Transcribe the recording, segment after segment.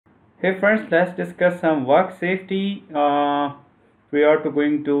Hey friends, let's discuss some work safety. We are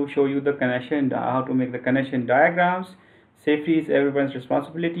going to show you the how to make the connection diagrams. Safety is everyone's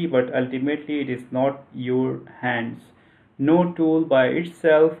responsibility, but ultimately it is not your hands. No tool by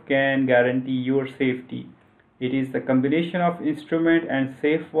itself can guarantee your safety. It is the combination of instrument and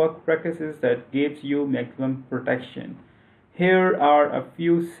safe work practices that gives you maximum protection. Here are a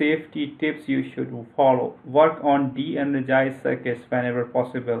few safety tips you should follow. Work on de-energized circuits whenever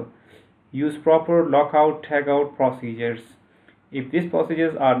possible. Use proper lockout tagout procedures. If these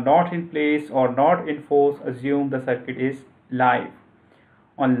procedures are not in place or not in force, assume the circuit is live.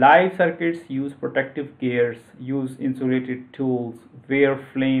 On live circuits, use protective gears, use insulated tools, wear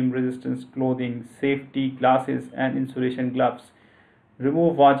flame resistant clothing, safety glasses, and insulation gloves.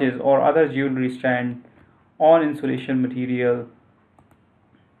 Remove watches or other jewelry stand on insulation material.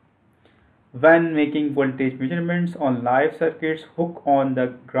 When making voltage measurements on live circuits, hook on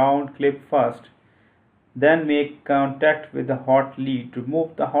the ground clip first. Then make contact with the hot lead.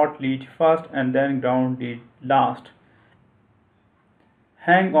 Remove the hot lead first and then ground lead last.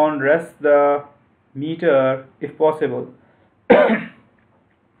 Hang on, rest the meter if possible.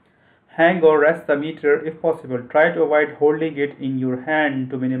 Hang or rest the meter if possible. Try to avoid holding it in your hand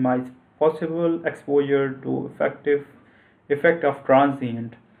to minimize possible exposure to effect of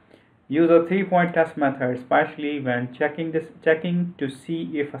transient. Use a 3-point test method, especially when checking to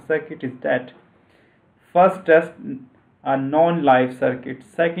see if a circuit is dead. First, test a non-live circuit.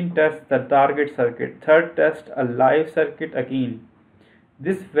 Second, test the target circuit. Third, test a live circuit again.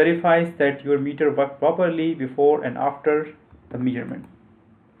 This verifies that your meter worked properly before and after the measurement.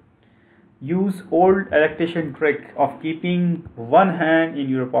 Use old electrician trick of keeping one hand in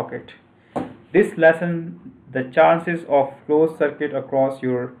your pocket. This lessens the chances of closed circuit across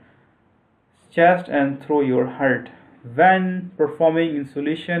your chest and through your heart. When performing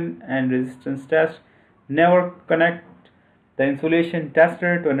insulation and resistance tests, never connect the insulation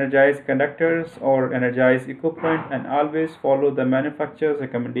tester to energized conductors or energized equipment, and always follow the manufacturer's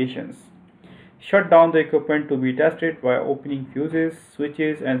recommendations. Shut down the equipment to be tested by opening fuses,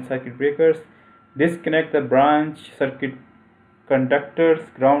 switches, and circuit breakers. Disconnect the branch circuit conductors,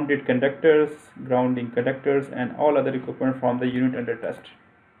 grounding conductors, and all other equipment from the unit under test.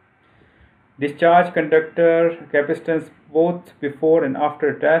 Discharge conductor capacitance both before and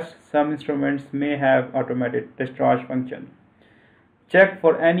after test. Some instruments may have automated discharge function. Check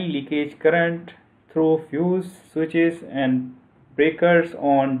for any leakage current through fuse, switches, and breakers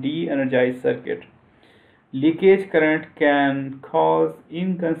on de-energized circuit. Leakage current can cause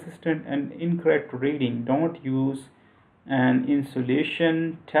inconsistent and incorrect reading. Don't use an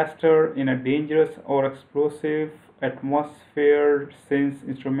insulation tester in a dangerous or explosive atmosphere, since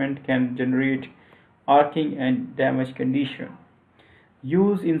instrument can generate arcing and damage condition.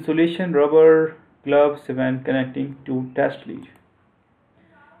 Use insulation rubber gloves when connecting to test lead.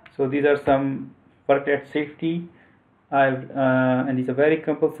 So these are some workplace safety, and these are very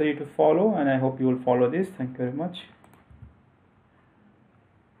compulsory to follow, and I hope you will follow this. Thank you very much.